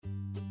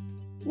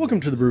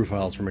Welcome to the Brew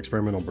Files from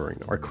Experimental Brewing,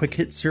 our quick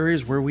hit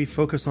series where we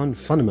focus on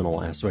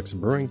fundamental aspects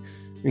of brewing,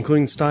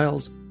 including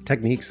styles,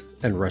 techniques,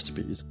 and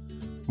recipes.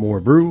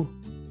 More brew,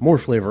 more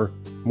flavor,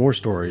 more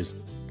stories,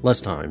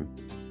 less time,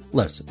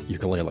 less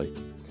ukulele.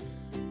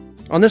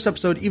 On this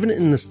episode, even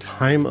in this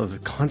time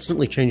of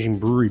constantly changing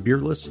brewery beer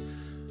lists,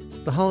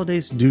 the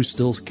holidays do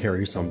still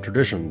carry some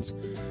traditions.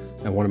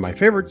 And one of my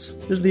favorites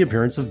is the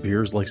appearance of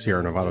beers like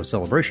Sierra Nevada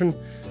Celebration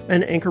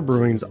and Anchor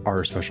Brewing's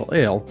Our Special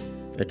Ale,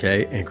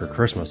 aka Anchor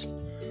Christmas.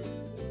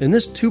 In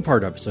this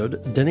two-part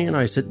episode, Denny and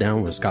I sit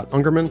down with Scott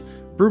Ungerman,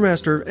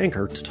 brewmaster of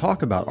Anchor, to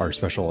talk about Our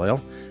Special Ale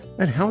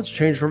and how it's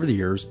changed over the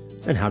years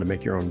and how to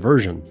make your own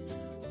version.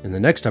 In the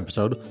next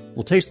episode,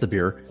 we'll taste the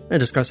beer and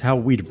discuss how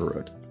we brew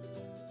it.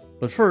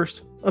 But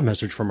first, a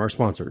message from our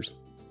sponsors.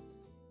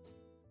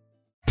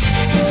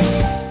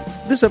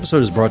 This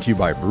episode is brought to you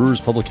by Brewers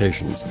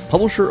Publications,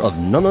 publisher of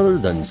none other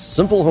than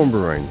Simple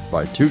Homebrewing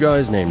by two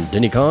guys named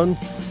Denny Kahn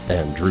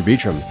and Drew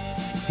Beecham.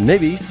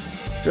 Maybe,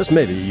 just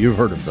maybe, you've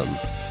heard of them.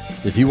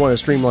 If you want to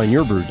streamline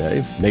your brew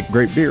day, make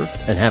great beer,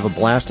 and have a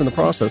blast in the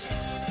process,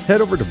 head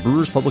over to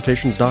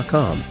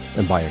brewerspublications.com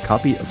and buy a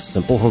copy of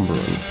Simple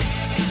Homebrewing.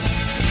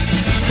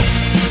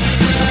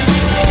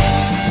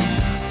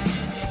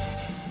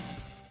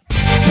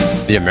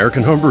 The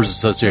American Homebrewers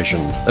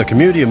Association, a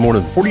community of more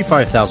than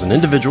 45,000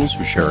 individuals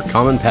who share a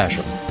common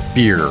passion,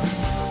 beer.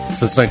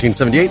 Since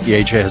 1978,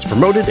 the AHA has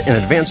promoted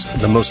and advanced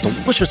the most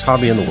delicious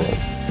hobby in the world,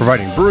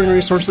 providing brewing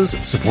resources,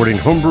 supporting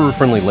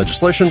homebrewer-friendly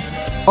legislation,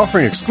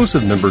 offering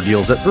exclusive member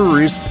deals at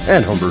breweries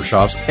and homebrew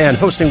shops, and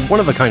hosting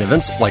one-of-a-kind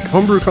events like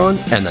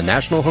HomebrewCon and the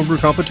National Homebrew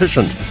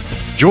Competition.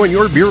 Join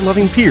your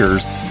beer-loving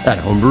peers at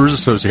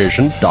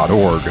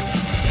homebrewersassociation.org.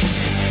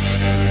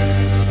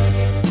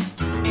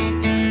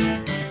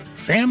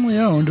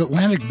 Family-owned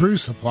Atlantic Brew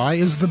Supply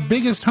is the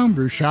biggest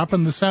homebrew shop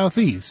in the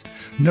Southeast.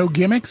 No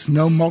gimmicks,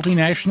 no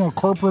multinational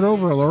corporate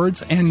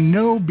overlords, and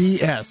no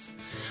BS.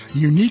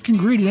 Unique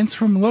ingredients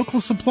from local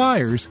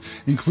suppliers,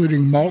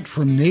 including malt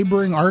from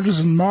neighboring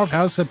artisan malt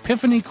house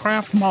Epiphany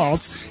Craft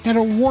Malts and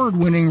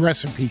award-winning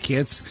recipe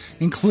kits,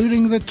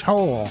 including the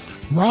Toll,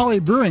 Raleigh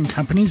Brewing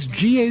Company's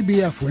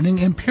GABF-winning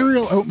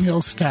Imperial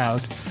Oatmeal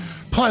Stout.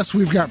 Plus,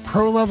 we've got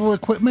pro-level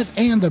equipment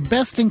and the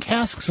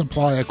best-in-cask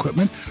supply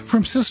equipment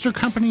from sister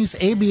companies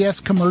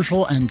ABS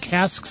Commercial and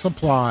Cask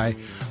Supply.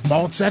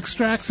 Malts,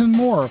 extracts, and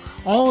more,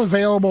 all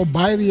available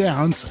by the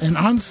ounce, an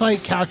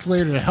on-site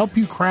calculator to help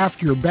you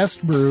craft your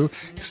best brew,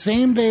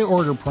 same-day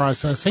order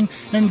processing,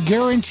 and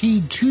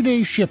guaranteed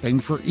 2-day shipping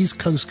for East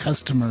Coast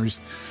customers.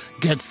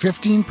 Get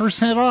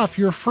 15% off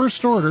your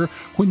first order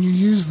when you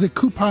use the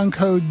coupon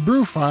code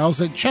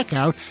BREWFILES at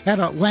checkout at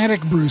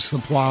Atlantic Brew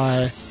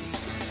Supply.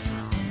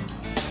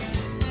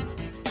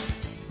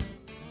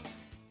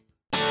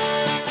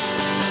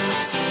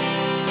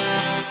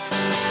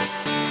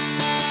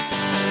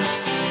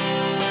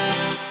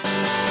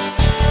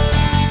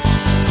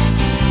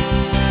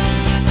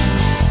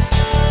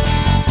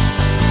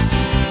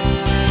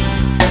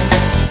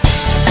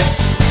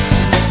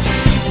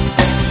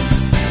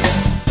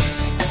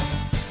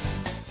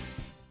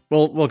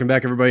 Well, welcome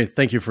back, everybody.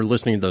 Thank you for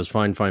listening to those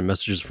fine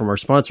messages from our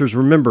sponsors.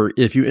 Remember,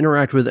 if you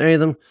interact with any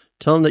of them,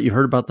 tell them that you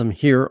heard about them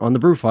here on the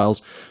Brew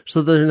Files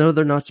so that they know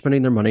they're not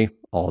spending their money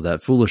all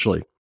that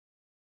foolishly.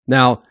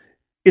 Now,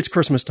 it's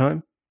Christmas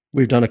time.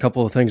 We've done a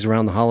couple of things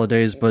around the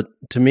holidays, but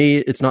to me,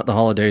 it's not the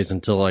holidays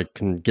until I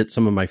can get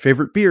some of my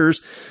favorite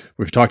beers.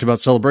 We've talked about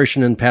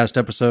Celebration in past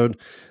episode,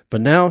 but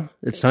now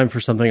it's time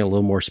for something a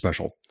little more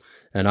special.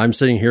 And I'm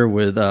sitting here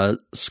with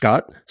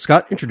Scott.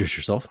 Scott, introduce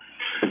yourself.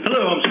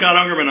 Hello, I'm Scott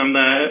Ungerman. I'm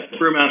the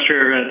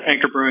brewmaster at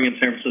Anchor Brewing in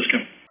San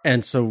Francisco.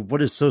 And so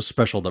what is so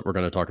special that we're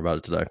going to talk about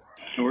it today?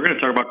 So we're going to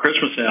talk about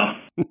Christmas ale.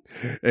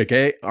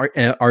 Okay,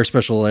 our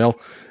special ale,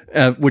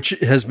 which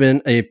has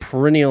been a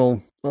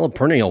perennial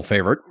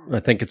favorite. I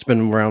think it's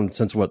been around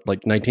since, what, like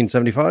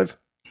 1975?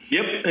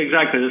 Yep,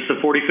 exactly. This is the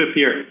 45th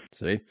year.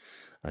 See,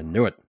 I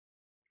knew it.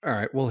 All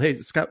right, well, hey,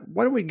 Scott,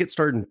 why don't we get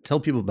started and tell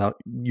people about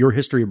your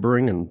history of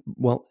brewing and,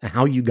 well,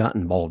 how you got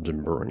involved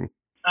in brewing?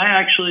 I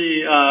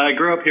actually I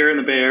grew up here in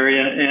the Bay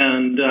Area,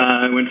 and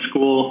I went to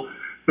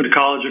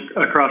college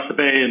across the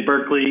Bay in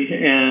Berkeley,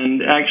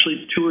 and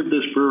actually toured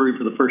this brewery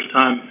for the first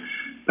time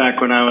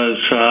back when I was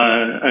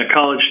a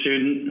college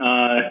student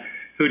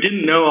who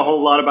didn't know a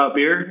whole lot about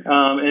beer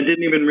and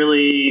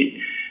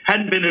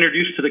hadn't been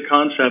introduced to the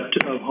concept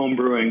of home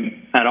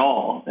brewing at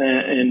all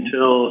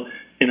until,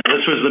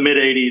 this was the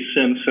mid-'80s,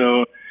 and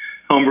so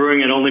home brewing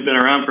had only been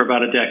around for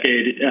about a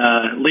decade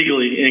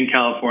legally in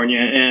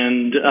California,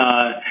 and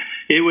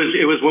it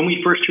was when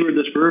we first toured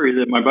this brewery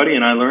that my buddy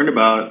and I learned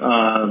about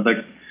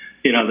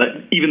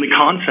even the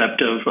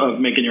concept of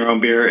making your own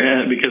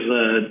beer, because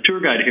the tour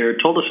guide here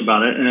told us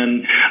about it,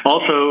 and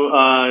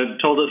also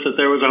told us that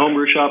there was a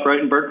homebrew shop right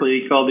in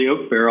Berkeley called the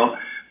Oak Barrel,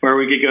 where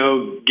we could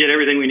go get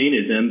everything we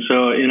needed. And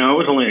so, it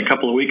was only a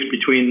couple of weeks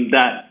between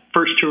that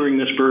first touring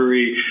this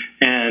brewery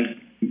and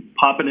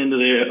popping into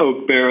the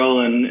Oak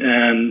Barrel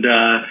and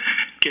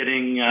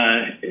getting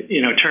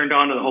turned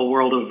on to the whole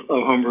world of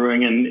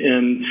homebrewing,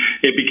 and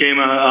it became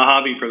a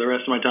hobby for the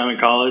rest of my time in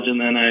college.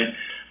 And then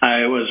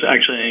I was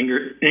actually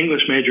an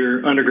English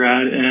major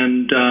undergrad,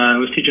 and I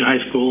was teaching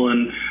high school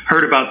and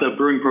heard about the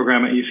brewing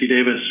program at UC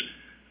Davis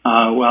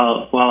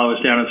while I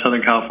was down in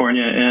Southern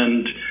California,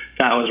 and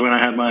that was when I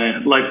had my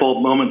light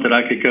bulb moment that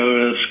I could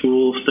go to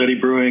school, study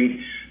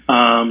brewing,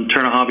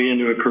 turn a hobby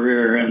into a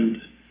career,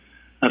 and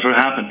that's what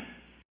happened.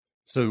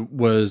 So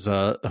was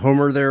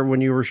Homer there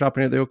when you were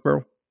shopping at the Oak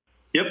Barrel?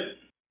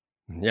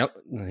 Yep.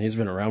 He's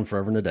been around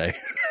forever and a day.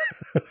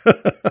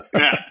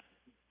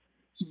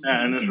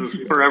 Yeah, and this was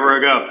forever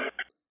ago.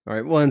 All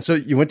right. Well, and so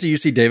you went to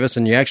UC Davis,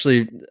 and you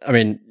actually,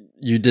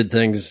 you did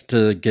things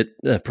to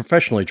get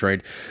professionally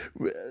trained.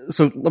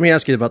 So let me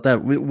ask you about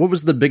that. What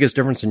was the biggest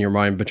difference in your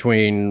mind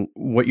between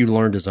what you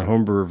learned as a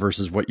homebrewer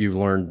versus what you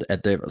learned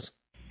at Davis?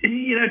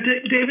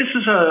 Davis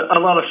is a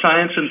lot of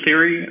science and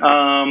theory.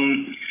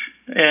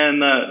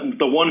 And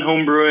the one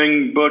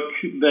homebrewing book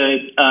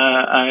that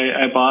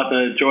I bought,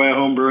 the Joy of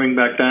Homebrewing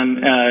back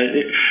then,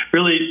 it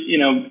really,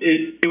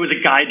 it was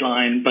a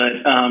guideline, but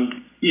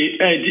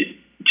it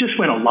just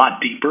went a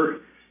lot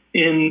deeper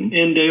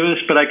in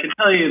Davis. But I can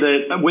tell you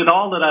that with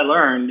all that I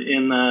learned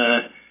in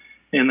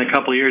the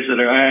couple of years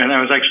and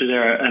I was actually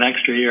there an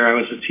extra year. I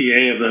was a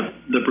TA of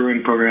the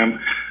brewing program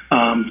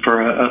for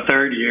a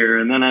third year,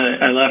 and then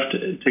I left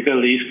to go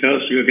to the East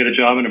Coast to go get a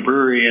job in a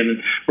brewery,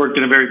 and worked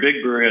in a very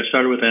big brewery. I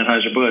started with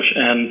Anheuser-Busch,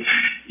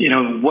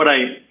 and what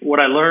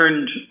I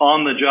learned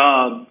on the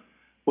job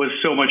was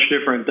so much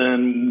different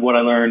than what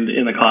I learned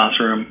in the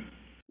classroom.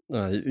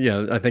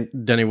 I think,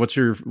 Denny, what's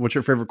your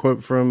favorite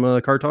quote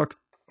from Car Talk?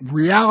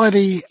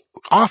 Reality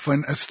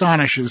often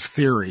astonishes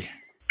theory.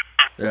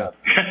 Yeah.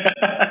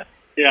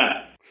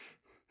 Yeah.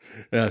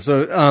 Yeah.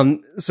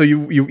 So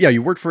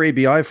you worked for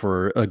ABI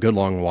for a good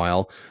long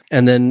while.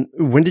 And then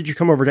when did you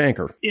come over to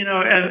Anchor? As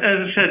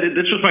I said,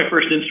 this was my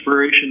first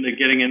inspiration to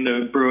getting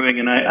into brewing,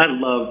 and I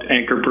loved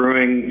Anchor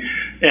Brewing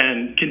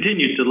and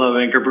continued to love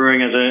Anchor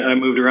Brewing as I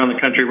moved around the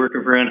country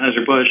working for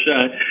Anheuser-Busch.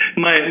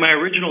 My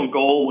original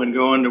goal when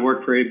going to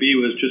work for AB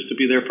was just to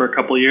be there for a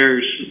couple of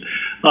years,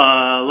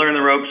 learn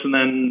the ropes, and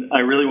then I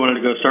really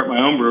wanted to go start my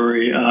own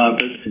brewery.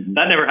 But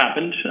that never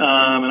happened,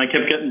 and I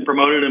kept getting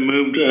promoted and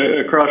moved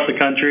across the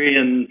country,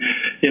 and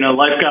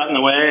life got in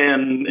the way,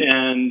 and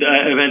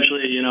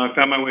eventually I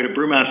found my way to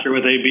brewmaster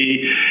with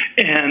AB,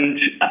 and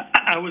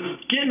I was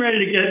getting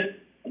ready to get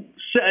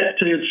set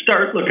to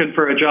start looking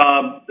for a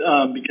job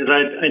because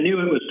I knew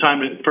it was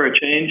time for a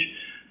change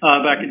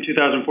back in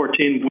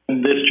 2014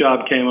 when this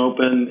job came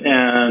open,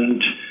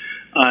 and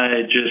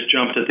I just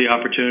jumped at the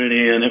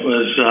opportunity, and it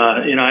was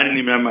I didn't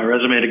even have my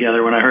resume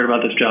together when I heard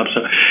about this job,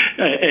 so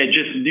I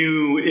just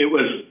knew it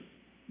was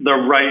the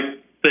right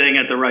thing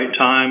at the right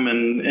time,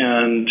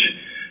 and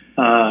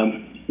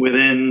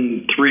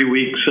within 3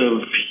 weeks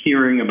of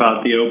hearing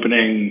about the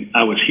opening,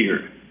 I was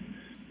here.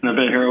 And I've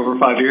been here over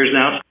 5 years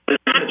now. So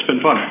it's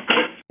been fun.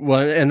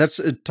 Well, and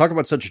that's talk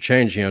about such a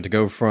change, to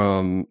go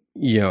from,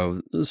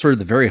 sort of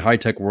the very high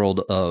tech world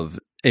of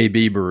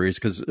AB breweries,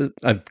 because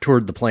I've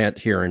toured the plant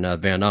here in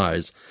Van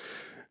Nuys.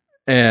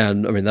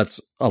 And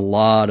that's a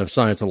lot of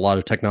science, a lot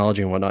of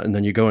technology and whatnot. And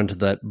then you go into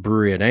that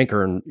brewery at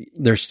Anchor, and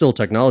there's still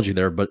technology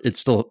there, but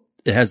it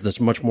has this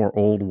much more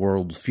old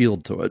world feel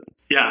to it.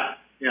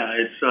 Yeah,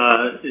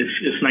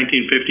 it's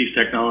 1950s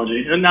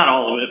technology, and not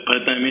all of it,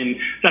 but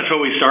that's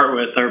what we start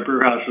with. Our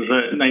brew house is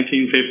a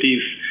 1950s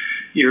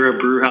era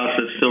brew house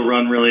that's still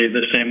run really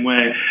the same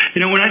way.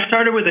 When I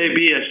started with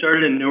AB, I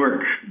started in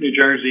Newark, New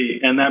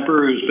Jersey, and that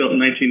brewery was built in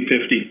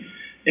 1950.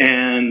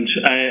 And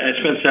I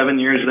spent 7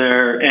 years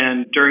there,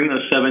 and during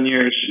those 7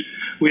 years,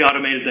 we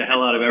automated the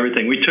hell out of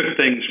everything. We took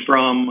things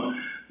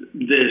from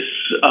this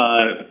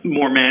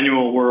more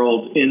manual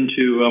world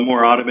into a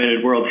more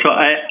automated world. So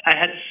I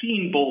had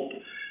seen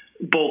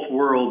both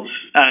worlds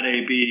at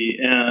AB,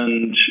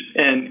 and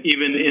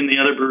even in the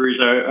other breweries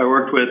I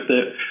worked with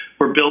that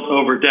were built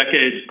over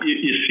decades,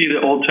 you see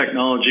the old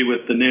technology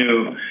with the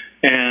new,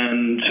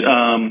 and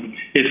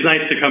it's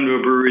nice to come to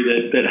a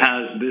brewery that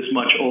has this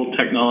much old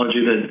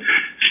technology that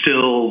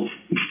still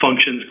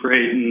functions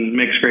great and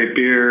makes great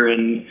beer,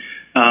 and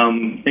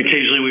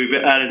occasionally we've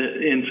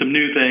added in some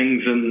new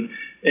things,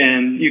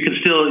 and you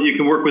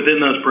can work within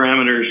those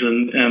parameters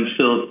and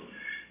still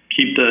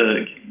keep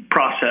the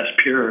process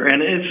pure.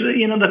 And it's,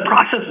 the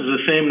process is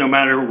the same no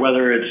matter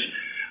whether it's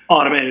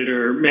automated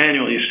or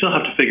manual. You still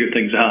have to figure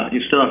things out.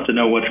 You still have to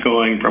know what's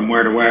going from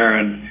where to where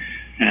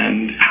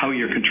and how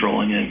you're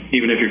controlling it,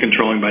 even if you're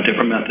controlling by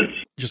different methods.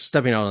 Just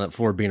stepping out on that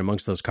floor, being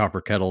amongst those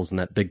copper kettles and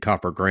that big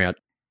copper Grant,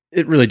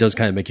 it really does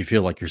kind of make you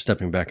feel like you're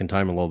stepping back in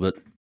time a little bit.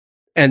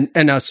 And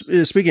now,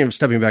 speaking of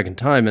stepping back in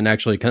time and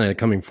actually kind of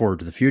coming forward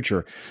to the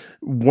future,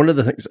 one of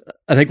the things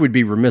I think we'd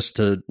be remiss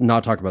to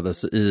not talk about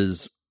this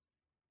is,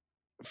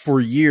 for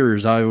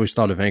years, I always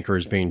thought of Anchor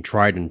as being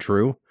tried and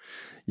true.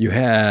 You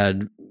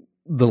had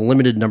the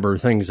limited number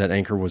of things that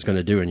Anchor was going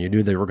to do, and you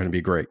knew they were going to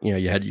be great.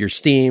 You had your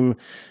Steam,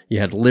 you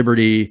had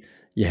Liberty,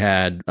 you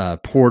had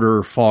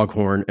Porter,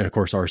 Foghorn, and of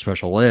course our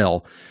Special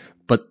Ale.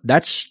 But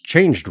that's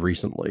changed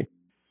recently.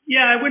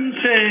 Yeah, I wouldn't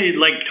say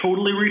like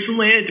totally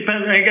recently. It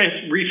depends. I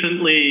guess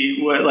recently,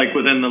 like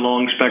within the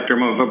long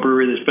spectrum of a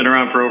brewery that's been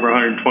around for over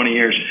 120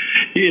 years,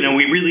 we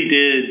really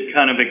did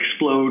kind of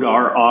explode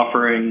our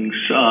offerings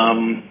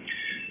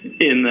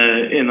in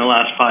the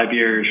last 5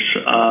 years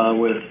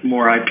with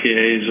more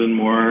IPAs and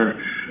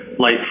more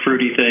light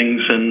fruity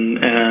things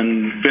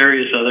and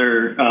various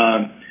other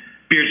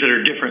beers that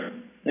are different.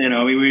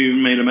 We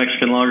made a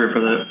Mexican lager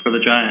for the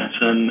Giants,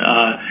 and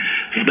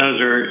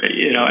those are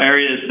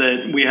areas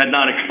that we had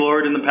not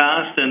explored in the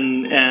past,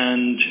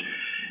 and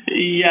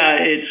yeah,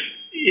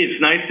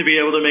 it's nice to be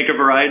able to make a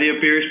variety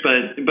of beers,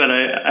 but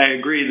I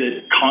agree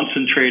that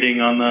concentrating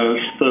on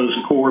those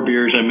core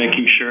beers and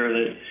making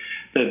sure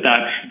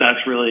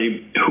that's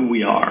really who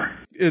we are.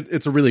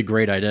 It's a really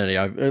great identity.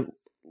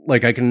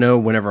 I can know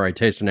whenever I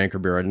taste an Anchor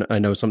beer, I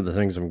know some of the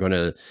things I'm going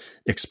to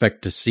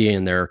expect to see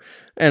in there.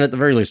 And at the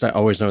very least, I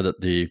always know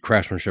that the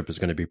craftsmanship is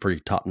going to be pretty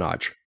top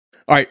notch.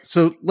 All right.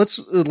 So let's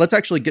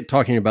actually get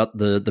talking about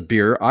the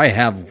beer. I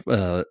have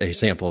a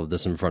sample of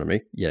this in front of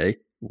me. Yay.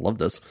 Love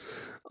this.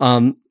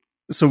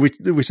 So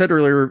we said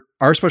earlier,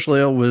 our special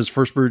ale was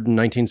first brewed in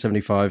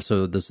 1975.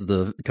 So this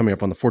is coming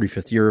up on the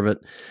 45th year of it.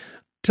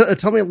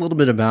 Tell me a little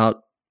bit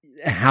about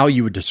how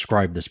you would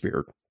describe this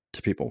beer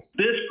to people.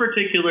 This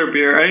particular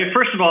beer,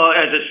 first of all,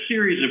 as a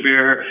series of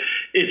beer,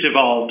 it's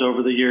evolved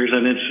over the years,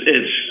 and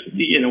it's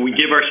we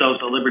give ourselves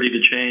the liberty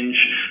to change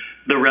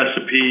the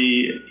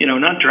recipe,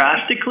 not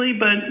drastically,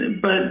 but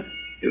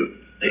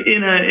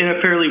in a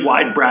fairly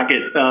wide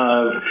bracket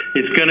of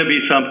it's going to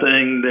be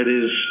something that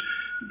is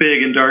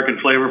big and dark and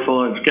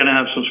flavorful. It's going to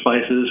have some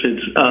spices.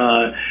 It's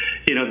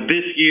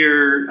this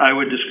year I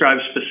would describe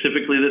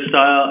specifically this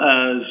style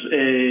as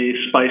a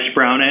spiced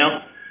brown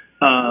ale.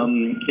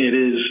 It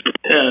is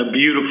a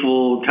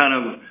beautiful kind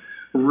of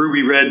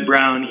ruby red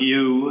brown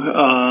hue,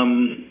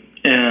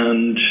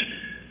 and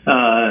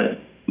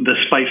the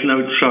spice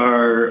notes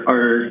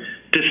are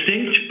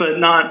distinct but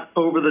not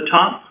over the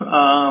top.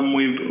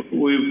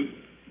 We've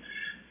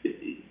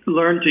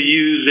learned to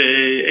use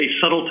a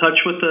subtle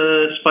touch with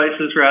the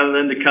spices rather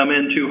than to come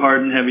in too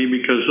hard and heavy,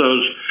 because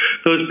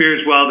those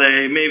beers, while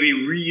they may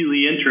be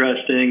really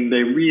interesting,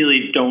 they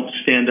really don't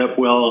stand up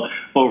well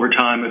over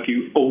time if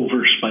you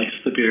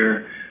overspice the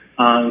beer.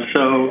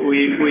 So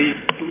we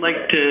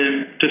like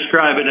to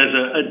describe it as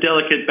a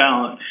delicate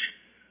balance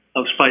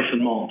of spice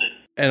and malt.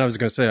 And I was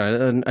going to say,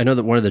 I know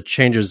that one of the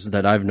changes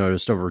that I've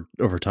noticed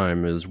over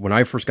time is when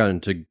I first got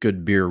into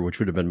good beer, which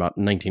would have been about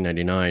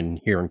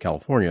 1999 here in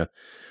California,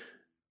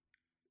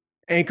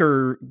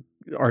 Anchor,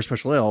 our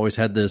special ale, always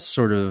had this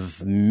sort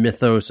of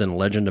mythos and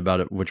legend about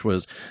it, which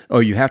was,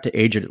 you have to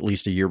age it at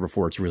least a year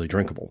before it's really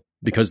drinkable,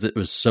 because it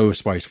was so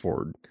spice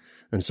forward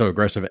and so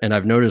aggressive. And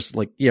I've noticed,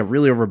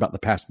 really over about the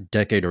past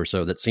decade or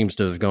so, that seems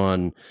to have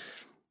gone,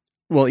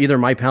 well, either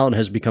my palate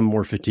has become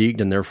more fatigued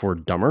and therefore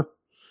dumber,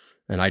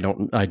 and I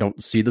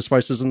don't see the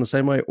spices in the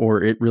same way,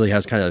 or it really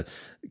has kind of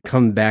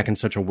come back in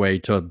such a way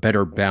to a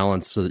better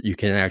balance so that you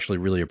can actually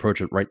really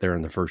approach it right there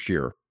in the first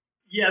year.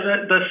 Yeah,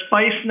 the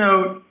spice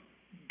note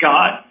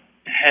got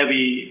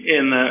heavy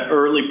in the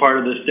early part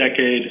of this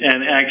decade,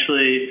 and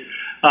actually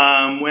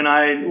when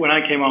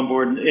I came on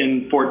board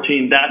in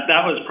 2014, that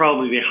was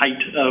probably the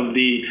height of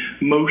the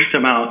most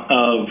amount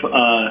of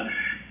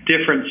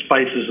different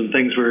spices and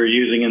things we were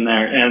using in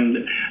there.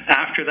 And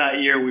after that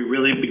year, we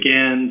really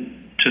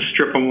began to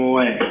strip them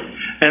away,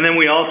 and then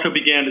we also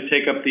began to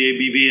take up the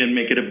ABV and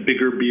make it a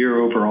bigger beer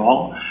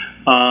overall,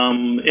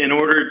 in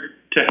order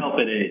to help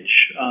it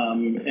age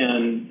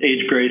and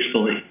age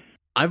gracefully.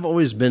 I've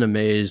always been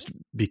amazed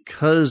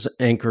because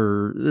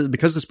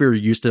this beer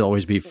used to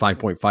always be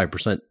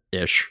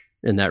 5.5%-ish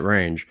in that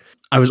range.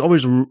 I was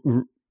always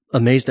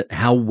amazed at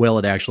how well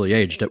it actually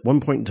aged. At one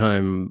point in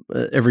time,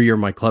 every year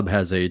my club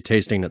has a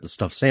tasting at the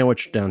Stuffed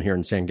Sandwich down here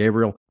in San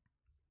Gabriel.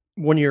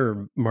 One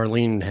year,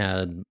 Marlene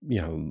had,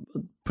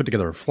 put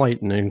together a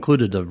flight and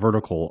included a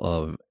vertical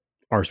of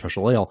our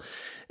special ale.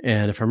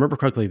 And if I remember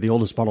correctly, the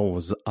oldest bottle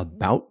was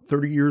about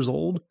 30 years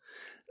old.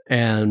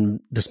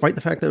 And despite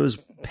the fact that it was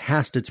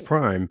past its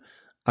prime,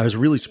 I was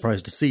really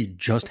surprised to see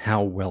just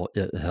how well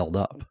it held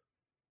up.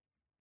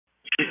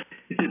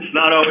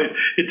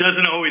 It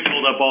doesn't always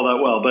hold up all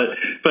that well,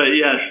 but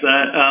yes,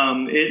 that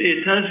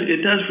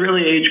it does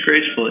really age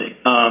gracefully.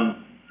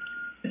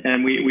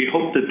 And we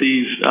hope that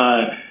these,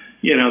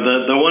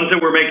 the ones that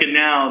we're making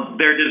now,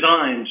 they're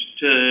designed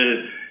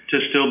to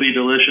still be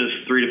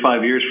delicious 3 to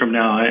 5 years from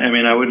now. I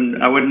mean, I wouldn't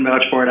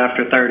vouch for it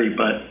after 30,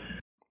 but.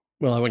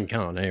 Well, I wouldn't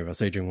count on any of us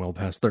aging well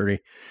past 30.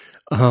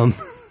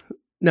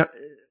 Now,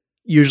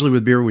 usually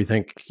with beer, we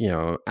think,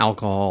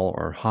 alcohol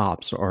or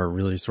hops are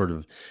really sort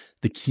of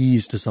the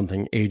keys to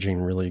something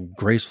aging really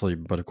gracefully.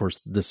 But of course,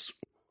 this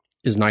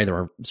is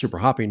neither super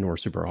hoppy nor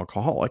super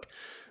alcoholic.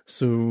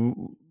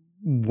 So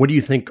what do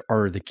you think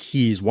are the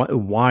keys?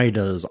 Why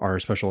does our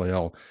special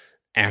ale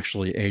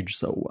actually age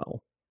so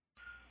well?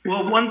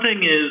 Well, one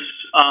thing is,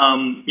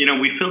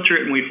 we filter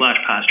it and we flash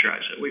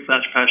pasteurize it. We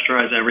flash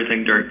pasteurize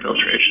everything during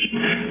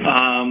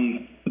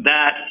filtration.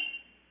 That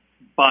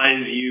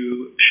buys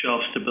you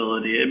shelf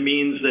stability. It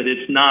means that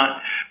it's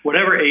not,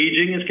 whatever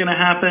aging is going to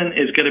happen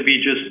is going to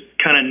be just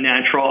kind of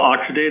natural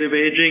oxidative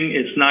aging.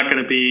 It's not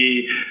going to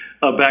be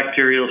a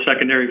bacterial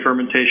secondary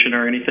fermentation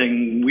or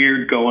anything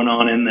weird going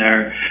on in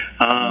there.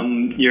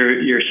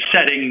 You're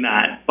setting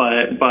that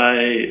by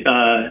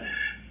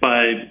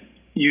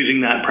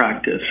using that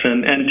practice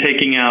and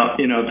taking out,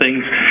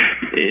 things.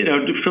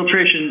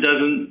 Filtration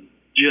doesn't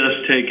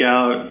just take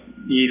out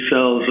yeast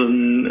cells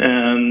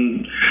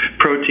and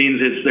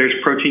proteins. There's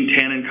protein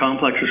tannin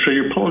complexes, so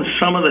you're pulling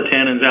some of the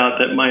tannins out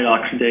that might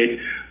oxidate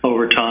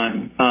over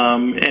time,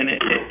 and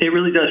it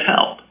really does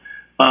help.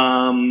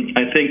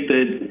 I think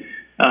that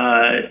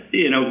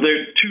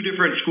there are two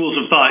different schools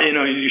of thought.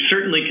 You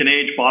certainly can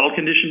age bottle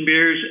conditioned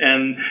beers,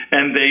 and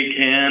they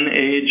can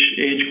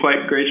age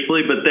quite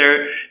gracefully, but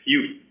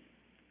you've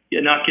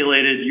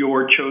inoculated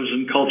your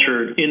chosen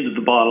culture into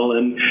the bottle,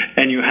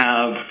 and you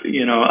have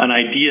an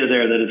idea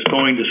there that it's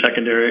going to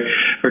secondary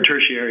or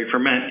tertiary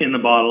ferment in the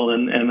bottle,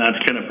 and that's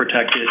going to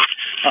protect it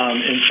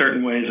in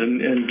certain ways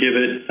and give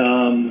it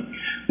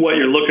what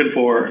you're looking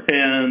for.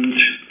 And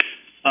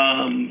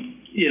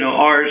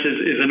ours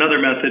is another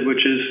method,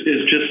 which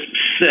is just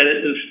set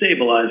it and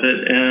stabilize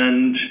it,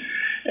 and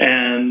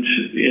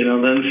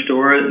then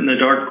store it in a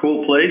dark,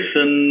 cool place,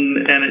 and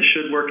it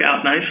should work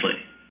out nicely.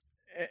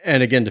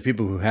 And again, to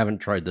people who haven't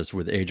tried this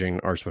with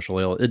aging our special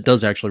ale, it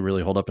does actually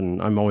really hold up,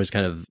 and I'm always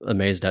kind of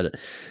amazed at it.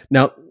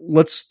 Now,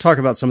 let's talk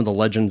about some of the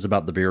legends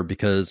about the beer,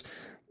 because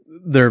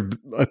there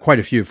are quite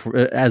a few,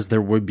 as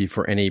there would be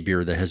for any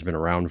beer that has been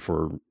around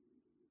for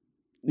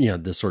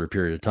this sort of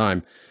period of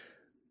time.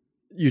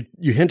 You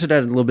hinted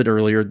at it a little bit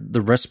earlier.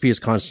 The recipe is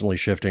constantly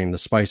shifting. The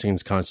spicing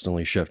is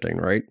constantly shifting,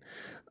 right?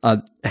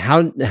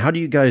 How do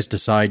you guys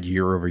decide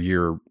year over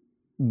year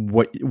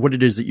what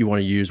it is that you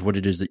want to use, what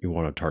it is that you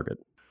want to target?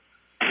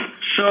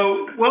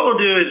 So what we'll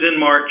do is in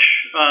March,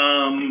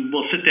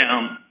 we'll sit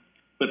down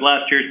with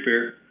last year's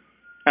beer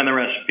and the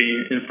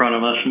recipe in front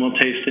of us, and we'll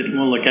taste it, and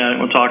we'll look at it, and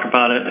we'll talk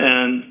about it,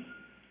 and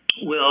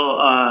we'll,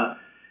 and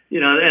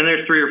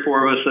there's 3 or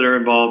 4 of us that are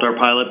involved: our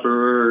pilot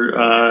brewer,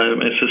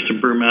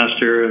 assistant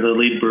brewmaster, the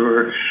lead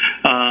brewer,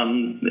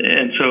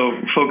 and so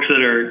folks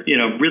that are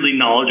really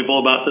knowledgeable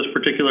about this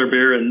particular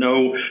beer and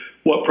know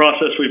what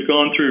process we've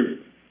gone through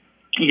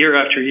year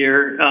after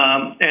year,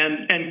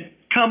 and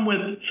come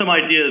with some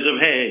ideas of,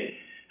 hey,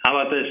 how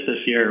about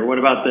this year? What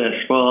about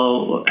this?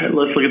 Well,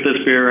 let's look at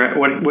this beer.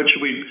 What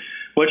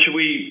should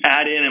we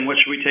add in, and what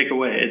should we take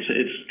away?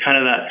 It's kind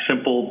of that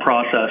simple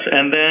process.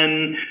 And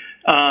then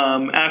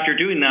after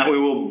doing that, we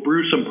will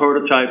brew some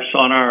prototypes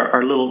on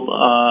our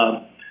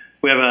little.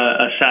 We have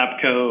a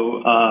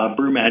Sapco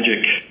Brew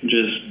Magic, which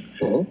is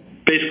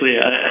basically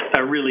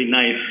a really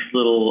nice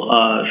little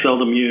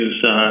seldom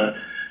used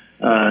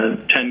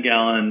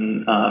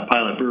 10-gallon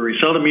pilot brewery.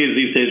 Seldom used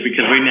these days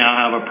because we now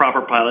have a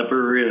proper pilot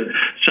brewery at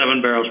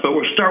 7 barrels. But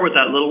we'll start with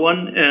that little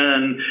one,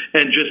 and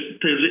just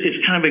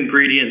it's kind of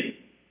ingredient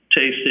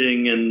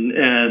tasting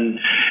and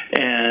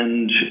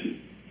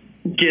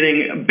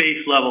getting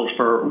base levels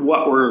for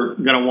what we're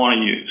going to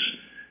want to use.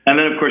 And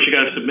then, of course, you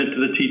got to submit to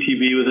the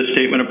TTB with a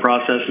statement of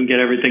process and get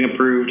everything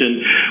approved.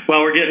 And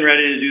while we're getting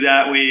ready to do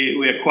that,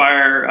 we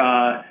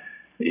acquire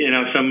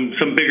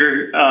some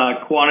bigger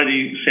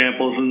quantity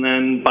samples, and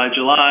then by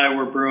July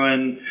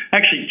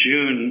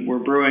June we're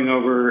brewing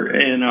over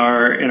in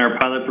our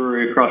pilot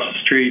brewery across the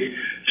street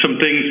some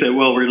things that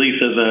we'll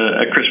release as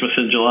a Christmas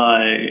in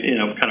July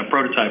kind of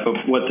prototype of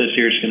what this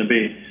year's going to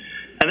be,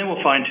 and then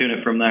we'll fine tune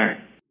it from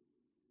there.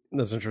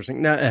 That's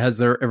interesting. Now, has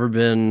there ever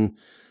been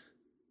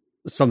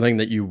something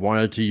that you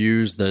wanted to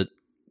use that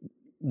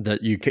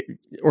you,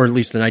 or at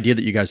least an idea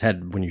that you guys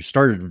had when you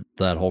started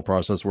that whole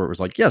process, where it was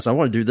like, yes, I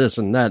want to do this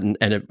and that, and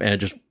it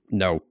just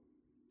no?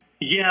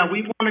 Yeah,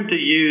 we wanted to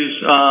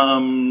use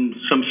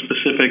some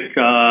specific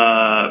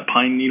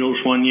pine needles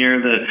one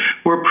year that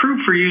were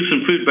approved for use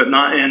in food, but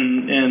not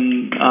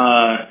in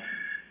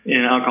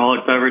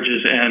alcoholic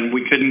beverages, and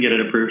we couldn't get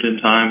it approved in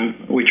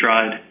time. We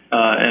tried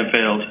and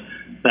failed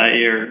that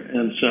year,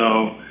 and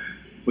so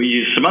we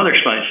used some other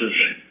spices,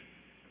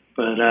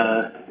 but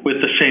with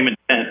the same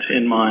intent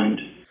in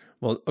mind.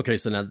 Well, okay,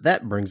 so now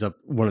that brings up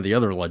one of the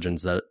other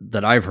legends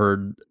that I've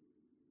heard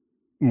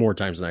more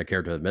times than I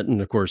care to admit.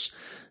 And of course,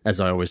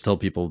 as I always tell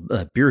people,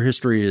 beer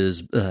history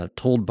is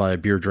told by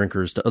beer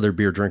drinkers to other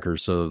beer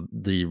drinkers, so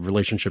the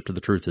relationship to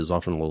the truth is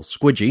often a little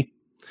squidgy.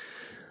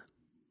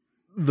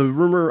 The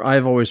rumor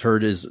I've always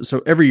heard is,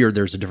 so every year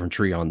there's a different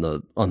tree on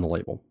the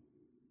label,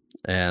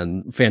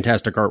 and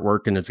fantastic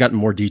artwork, and it's gotten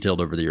more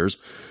detailed over the years.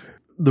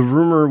 The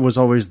rumor was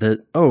always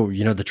that,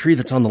 the tree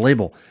that's on the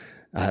label,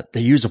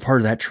 they use a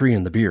part of that tree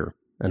in the beer.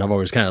 And I've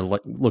always kind of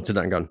looked at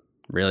that and gone,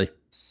 really?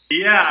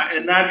 Yeah,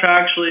 and that's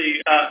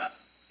actually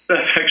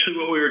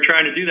what we were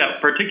trying to do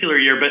that particular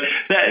year. But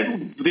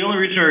the only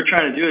reason we were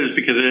trying to do it is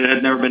because it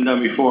had never been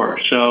done before.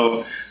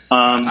 So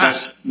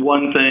that's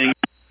one thing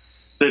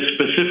that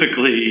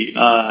specifically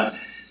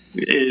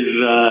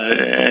is,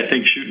 I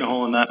think, shooting a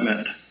hole in that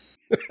myth.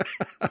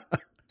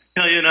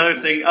 Tell you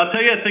another thing. I'll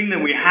tell you a thing that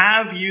we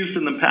have used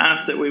in the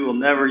past that we will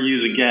never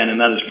use again, and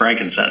that is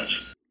frankincense.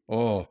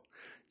 Oh,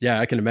 yeah,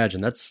 I can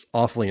imagine. That's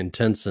awfully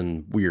intense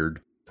and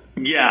weird.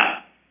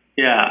 Yeah.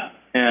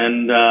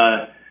 And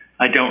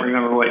I don't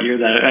remember what year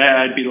that.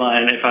 I'd be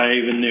lying if I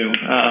even knew.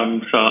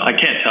 So I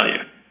can't tell you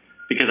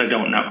because I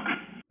don't know.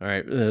 All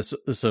right.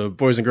 So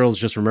boys and girls,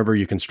 just remember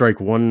you can strike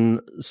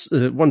one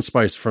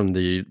spice from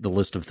the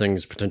list of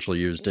things potentially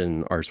used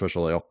in our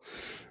special ale.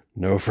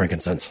 No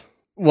frankincense.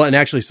 Well, and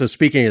actually, so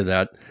speaking of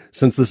that,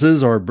 since this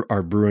is our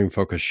brewing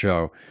focused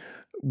show,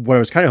 what I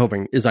was kind of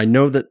hoping is, I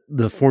know that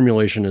the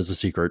formulation is a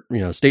secret,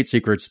 state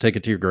secrets, take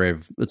it to your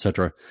grave,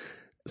 etc.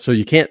 So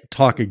you can't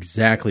talk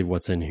exactly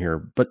what's in here,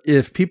 but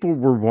if people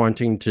were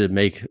wanting to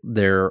make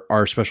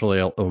our special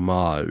ale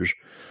homage,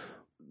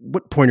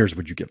 what pointers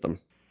would you give them?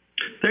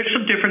 There's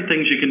some different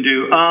things you can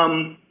do.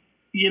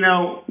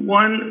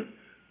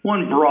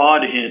 One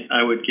broad hint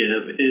I would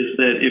give is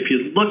that if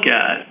you look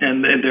at,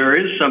 and there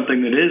is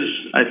something that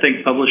is, I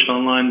think, published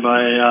online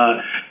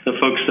by the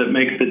folks that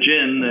make the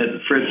gin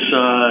that Fritz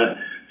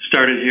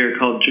started here,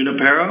 called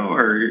Junipero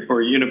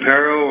or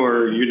Junipero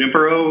or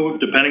Junipero,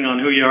 depending on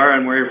who you are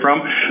and where you're from.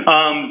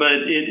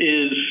 But it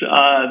is,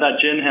 that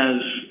gin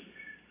has,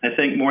 I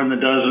think, more than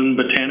a dozen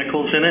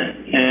botanicals in it,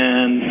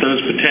 and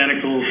those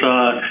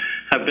botanicals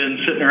have been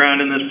sitting around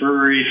in this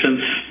brewery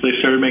since they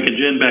started making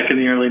gin back in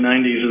the early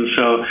 90s, and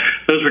so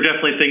those were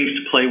definitely things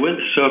to play with.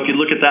 So if you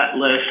look at that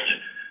list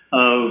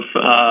of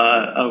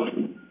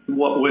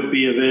what would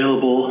be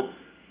available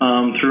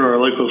through our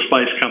local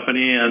spice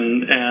company,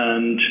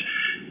 and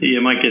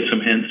you might get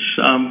some hints.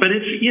 But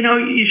it's,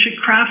 you should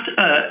craft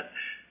a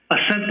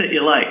scent that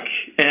you like,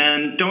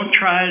 and don't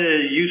try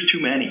to use too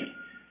many.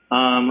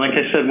 Like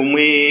I said, when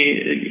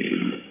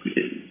we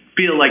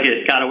feel like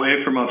it got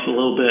away from us a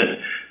little bit,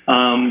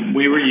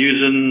 we were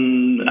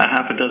using a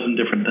half a dozen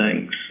different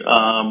things.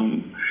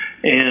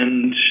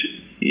 And,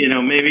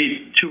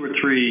 maybe 2 or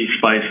 3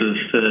 spices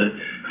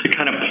to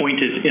kind of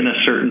point it in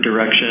a certain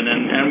direction,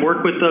 and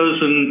work with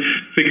those and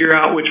figure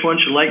out which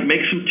ones you like.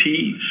 Make some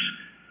teas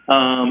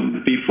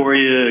before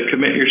you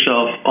commit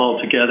yourself all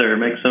together.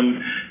 Make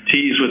some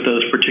teas with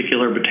those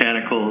particular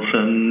botanicals,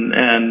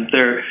 and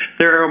they're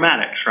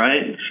aromatics,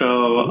 right?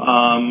 So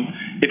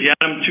if you add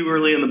them too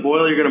early in the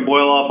boil, you're going to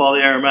boil off all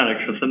the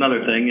aromatics. That's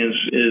another thing,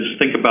 is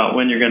think about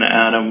when you're going to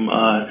add them,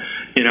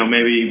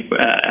 maybe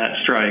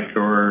at strike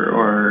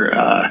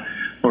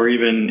or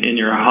even in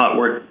your hot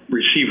work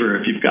receiver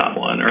if you've got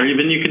one, or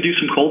even you could do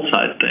some cold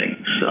side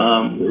things.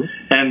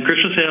 And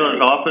Christmas ale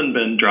has often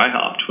been dry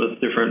hopped with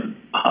different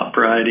hop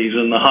varieties,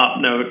 and the hop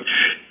note,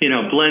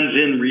 blends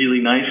in really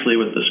nicely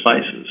with the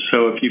spices.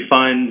 So if you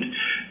find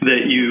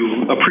that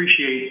you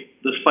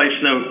appreciate the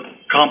spice note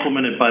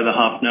complemented by the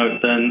hop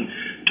note, then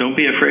don't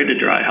be afraid to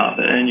dry hop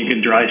it. And you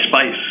can dry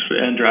spice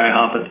and dry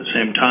hop at the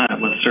same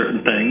time with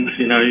certain things.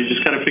 You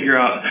just got to figure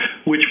out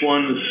which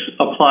ones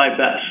apply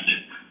best.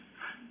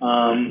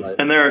 Right.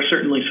 And there are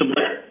certainly some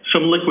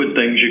liquid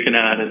things you can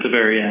add at the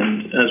very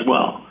end as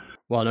well.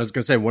 Well, and I was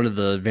going to say, one of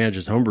the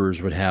advantages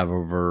homebrewers would have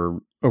over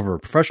a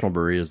professional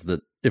brewery is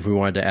that if we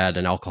wanted to add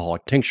an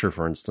alcoholic tincture,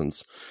 for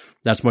instance,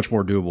 that's much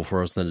more doable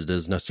for us than it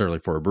is necessarily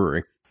for a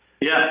brewery.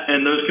 Yeah,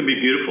 and those can be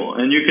beautiful,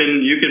 and you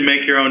can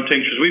make your own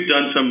tinctures. We've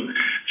done some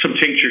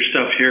tincture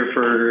stuff here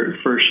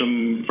for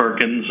some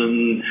Firkins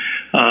and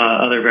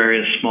other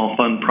various small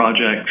fun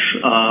projects,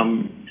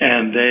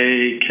 and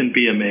they can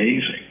be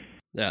amazing.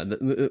 Yeah,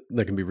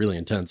 that can be really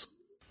intense.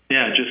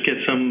 Yeah, just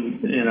get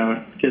some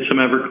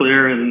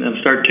Everclear and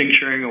start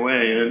tincturing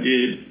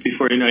away.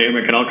 Before you know it, you're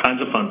making all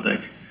kinds of fun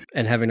things.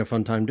 And having a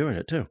fun time doing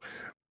it, too.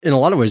 In a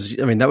lot of ways,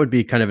 I mean, that would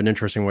be kind of an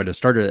interesting way to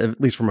start it,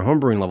 at least from a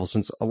homebrewing level,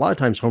 since a lot of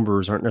times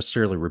homebrewers aren't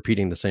necessarily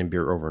repeating the same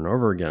beer over and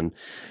over again.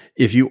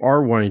 If you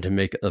are wanting to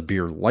make a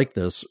beer like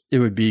this, it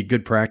would be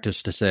good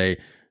practice to say,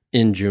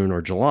 in June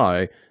or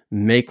July,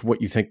 make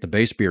what you think the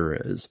base beer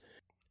is,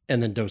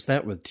 and then dose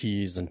that with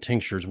teas and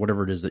tinctures,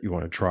 whatever it is that you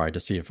want to try to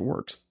see if it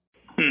works.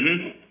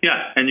 Mm-hmm.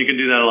 Yeah, and you can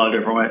do that a lot of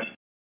different ways.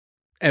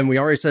 And we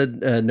already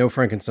said no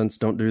frankincense,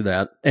 don't do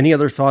that. Any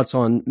other thoughts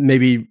on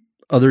maybe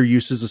other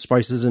uses of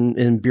spices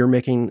in beer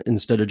making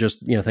instead of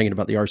just thinking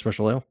about the our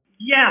special ale?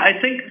 Yeah, I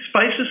think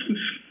spices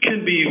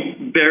can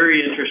be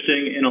very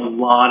interesting in a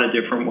lot of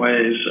different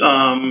ways,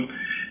 and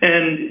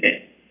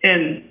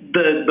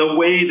the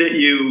way that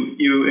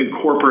you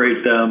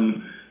incorporate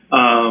them.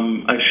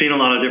 I've seen a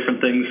lot of different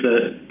things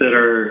that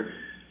are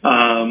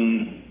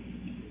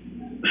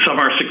some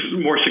are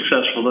more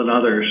successful than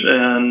others,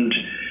 and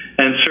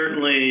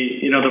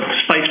certainly the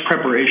spice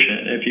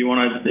preparation. If you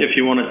want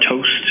to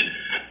toast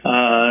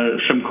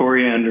some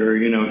coriander,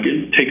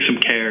 take some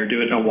care,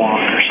 do it in a wok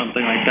or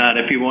something like that.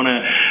 If you want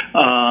to,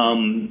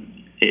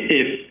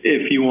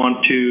 if you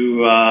want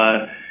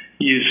to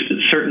use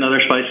certain other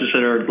spices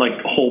that are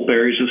like whole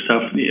berries and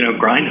stuff,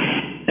 grind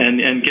them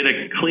and get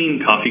a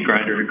clean coffee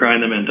grinder to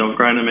grind them in. Don't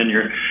grind them in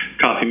your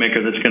coffee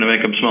maker that's going to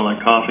make them smell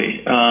like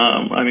coffee.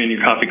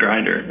 Your coffee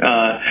grinder.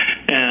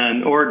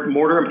 or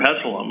mortar and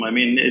pestle them. I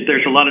mean,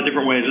 there's a lot of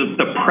different ways.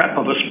 The prep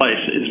of a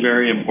spice is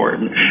very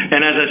important.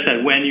 And as I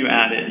said, when you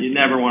add it, you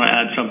never want to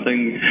add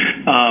something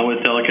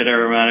with delicate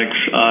aromatics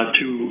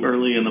too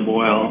early in the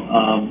boil,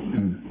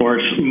 or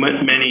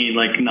many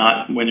like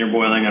not when you're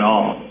boiling at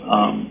all.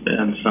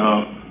 And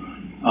so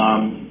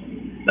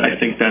I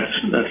think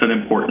that's an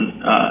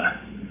important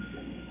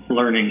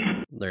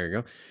learning. There you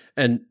go.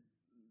 And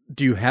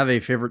do you have a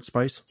favorite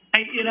spice?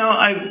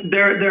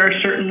 There are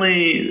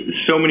certainly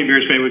so many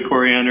beers made with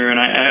coriander, and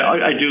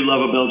I do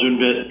love a Belgian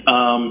bit.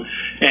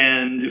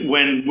 And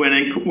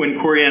when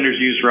coriander is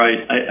used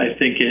right, I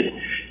think it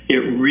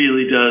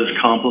really does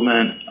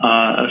complement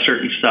a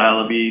certain style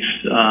of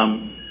yeast.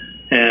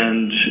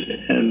 And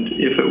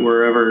if it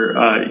were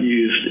ever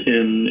used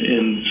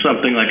in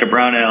something like a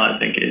brown ale, I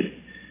think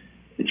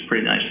it's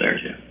pretty nice there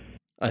too.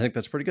 I think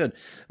that's pretty good.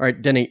 All right,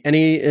 Denny,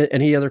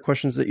 any other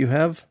questions that you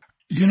have?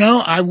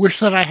 I wish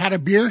that I had a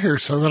beer here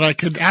so that I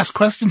could ask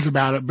questions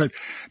about it. But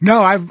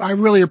no, I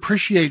really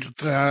appreciate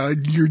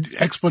your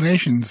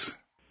explanations.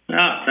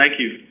 Thank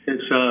you.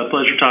 It's a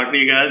pleasure talking to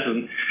you guys,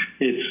 and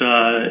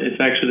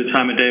it's actually the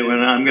time of day when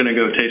I'm going to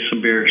go taste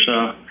some beer. So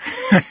I'm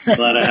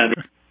glad I had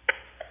the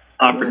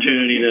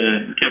opportunity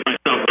to get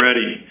myself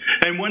ready.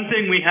 And one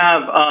thing we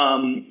have,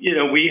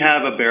 we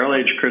have a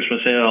barrel-aged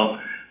Christmas ale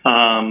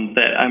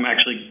that I'm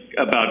actually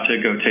about to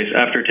go taste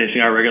after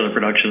tasting our regular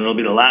production. It'll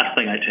be the last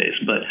thing I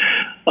taste, but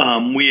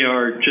we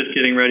are just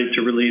getting ready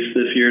to release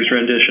this year's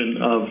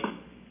rendition of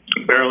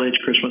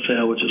barrel-aged Christmas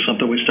ale, which is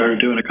something we started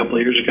doing a couple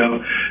of years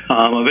ago.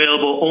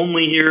 Available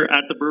only here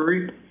at the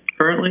brewery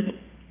currently,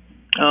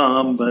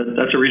 but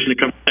that's a reason to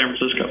come to San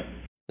Francisco.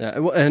 Yeah,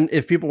 and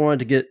if people wanted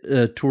to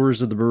get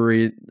tours of the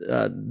brewery,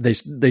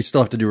 they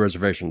still have to do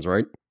reservations,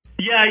 right?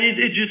 Yeah,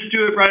 you just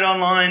do it right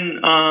online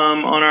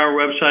on our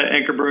website,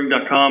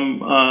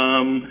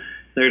 anchorbrewing.com.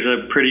 There's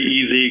a pretty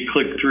easy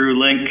click-through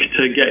link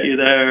to get you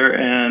there,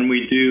 and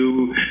we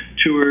do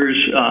tours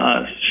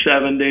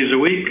 7 days a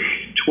week,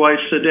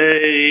 twice a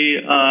day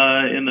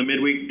in the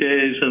midweek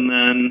days, and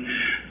then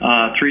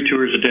 3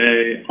 tours a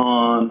day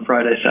on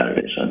Friday,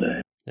 Saturday,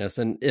 Sunday. Yes,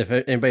 and if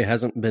anybody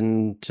hasn't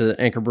been to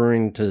Anchor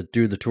Brewing to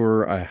do the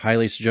tour, I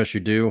highly suggest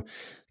you do,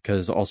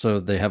 because also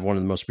they have one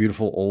of the most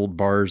beautiful old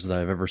bars that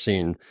I've ever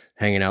seen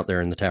hanging out there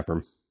in the tap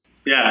room.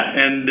 Yeah,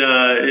 and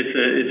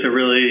it's a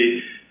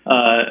really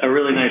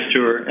nice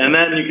tour. And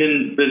then you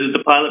can visit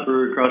the Pilot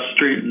Brewery across the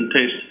street and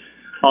taste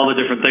all the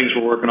different things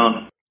we're working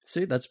on.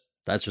 See, that's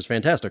just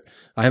fantastic.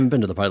 I haven't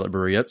been to the Pilot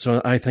Brewery yet,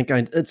 so I think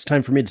it's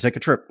time for me to take a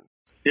trip.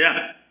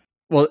 Yeah.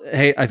 Well,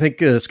 hey, I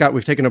think, Scott,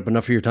 we've taken up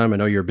enough of your time. I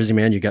know you're a busy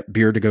man. You got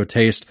beer to go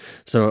taste.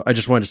 So I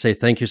just wanted to say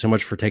thank you so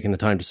much for taking the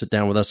time to sit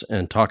down with us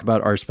and talk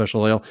about our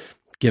special ale,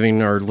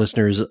 giving our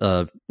listeners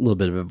a little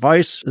bit of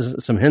advice,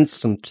 some hints,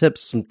 some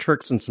tips, some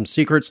tricks, and some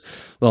secrets.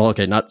 Well,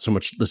 okay, not so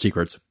much the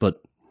secrets,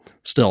 but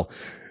still.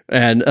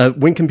 And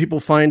when can people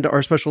find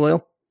our special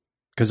ale?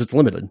 Because it's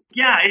limited.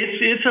 Yeah,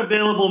 it's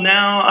available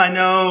now. I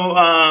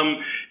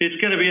know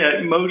it's going to be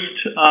at most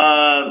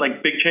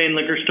like big chain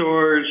liquor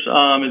stores.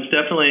 It's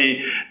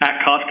definitely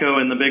at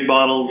Costco in the big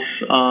bottles,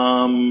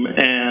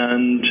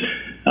 and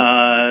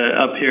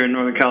up here in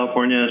Northern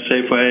California,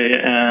 Safeway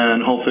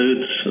and Whole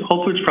Foods.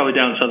 Whole Foods probably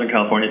down in Southern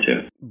California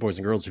too. Boys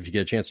and girls, if you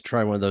get a chance to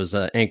try one of those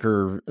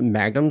Anchor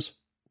Magnums,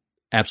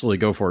 absolutely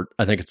go for it.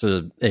 I think it's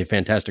a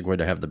fantastic way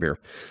to have the beer.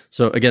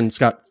 So again,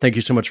 Scott, thank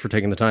you so much for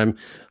taking the time.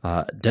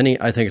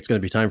 Denny, I think it's going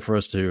to be time for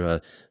us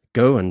to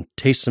go and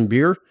taste some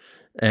beer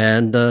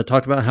and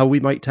talk about how we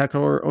might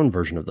tackle our own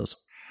version of this.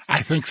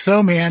 I think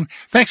so, man.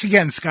 Thanks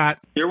again, Scott.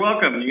 You're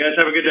welcome. You guys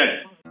have a good day.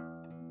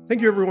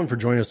 Thank you, everyone, for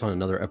joining us on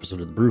another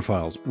episode of the Brew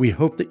Files. We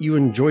hope that you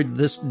enjoyed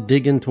this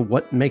dig into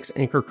what makes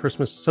Anchor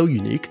Christmas so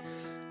unique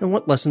and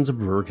what lessons a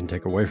brewer can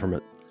take away from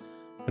it.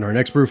 In our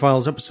next Brew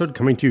Files episode,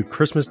 coming to you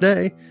Christmas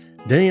Day,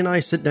 Denny and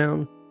I sit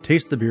down,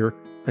 taste the beer,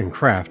 and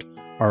craft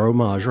our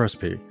homage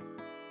recipe.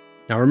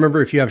 Now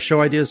remember, if you have show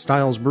ideas,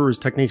 styles, brewers,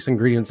 techniques,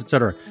 ingredients,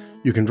 etc.,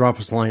 you can drop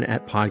us a line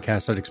at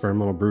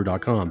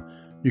podcast@experimentalbrew.com.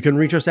 You can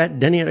reach us at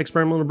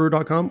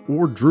denny@experimentalbrew.com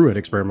or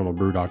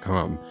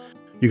drew@experimentalbrew.com.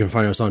 You can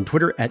find us on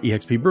Twitter at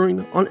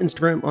EXPBrewing, on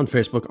Instagram, on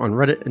Facebook, on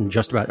Reddit, and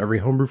just about every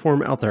homebrew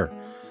forum out there.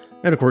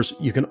 And of course,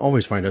 you can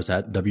always find us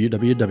at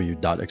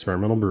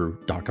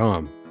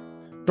www.experimentalbrew.com.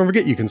 Don't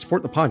forget, you can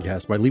support the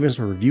podcast by leaving us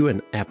a review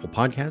in Apple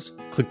Podcasts,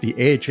 click the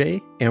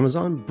AHA,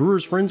 Amazon,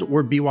 Brewers Friends,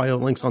 or BYO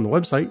links on the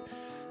website,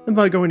 and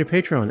by going to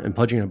Patreon and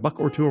pledging $1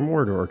 or $2 or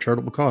more to our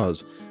charitable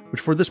cause, which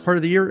for this part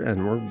of the year,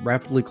 and we're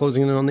rapidly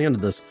closing in on the end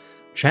of this,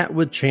 Chat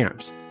with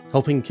Champs,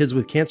 helping kids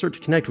with cancer to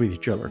connect with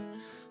each other.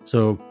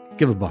 So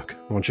give $1,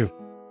 won't you?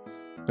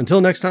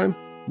 Until next time,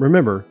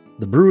 remember,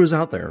 the brew is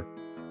out there,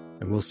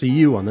 and we'll see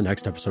you on the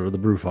next episode of the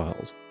Brew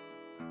Files.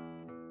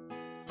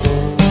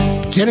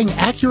 Getting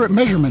accurate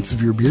measurements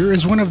of your beer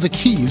is one of the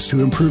keys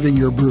to improving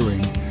your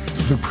brewing.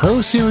 The Pro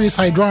Series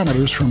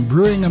hydrometers from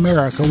Brewing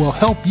America will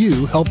help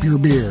you help your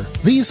beer.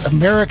 These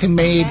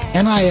American-made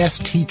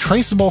NIST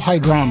traceable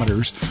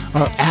hydrometers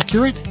are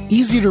accurate,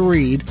 easy to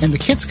read, and the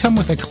kits come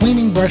with a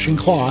cleaning brush and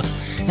cloth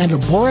and a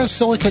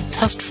borosilicate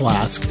test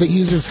flask that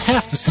uses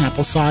half the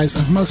sample size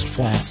of most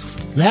flasks.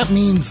 That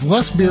means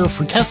less beer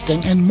for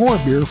testing and more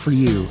beer for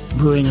you.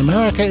 Brewing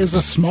America is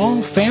a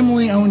small,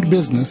 family-owned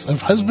business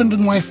of husband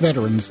and wife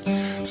veterans,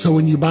 so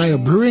when you buy a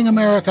Brewing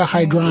America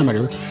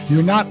hydrometer,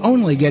 you're not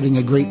only getting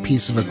a great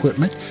piece of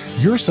equipment,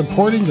 you're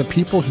supporting the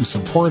people who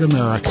support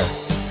America.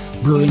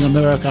 Brewing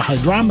America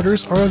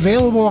hydrometers are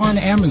available on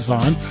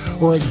Amazon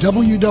or at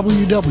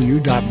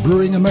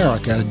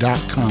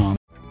www.brewingamerica.com.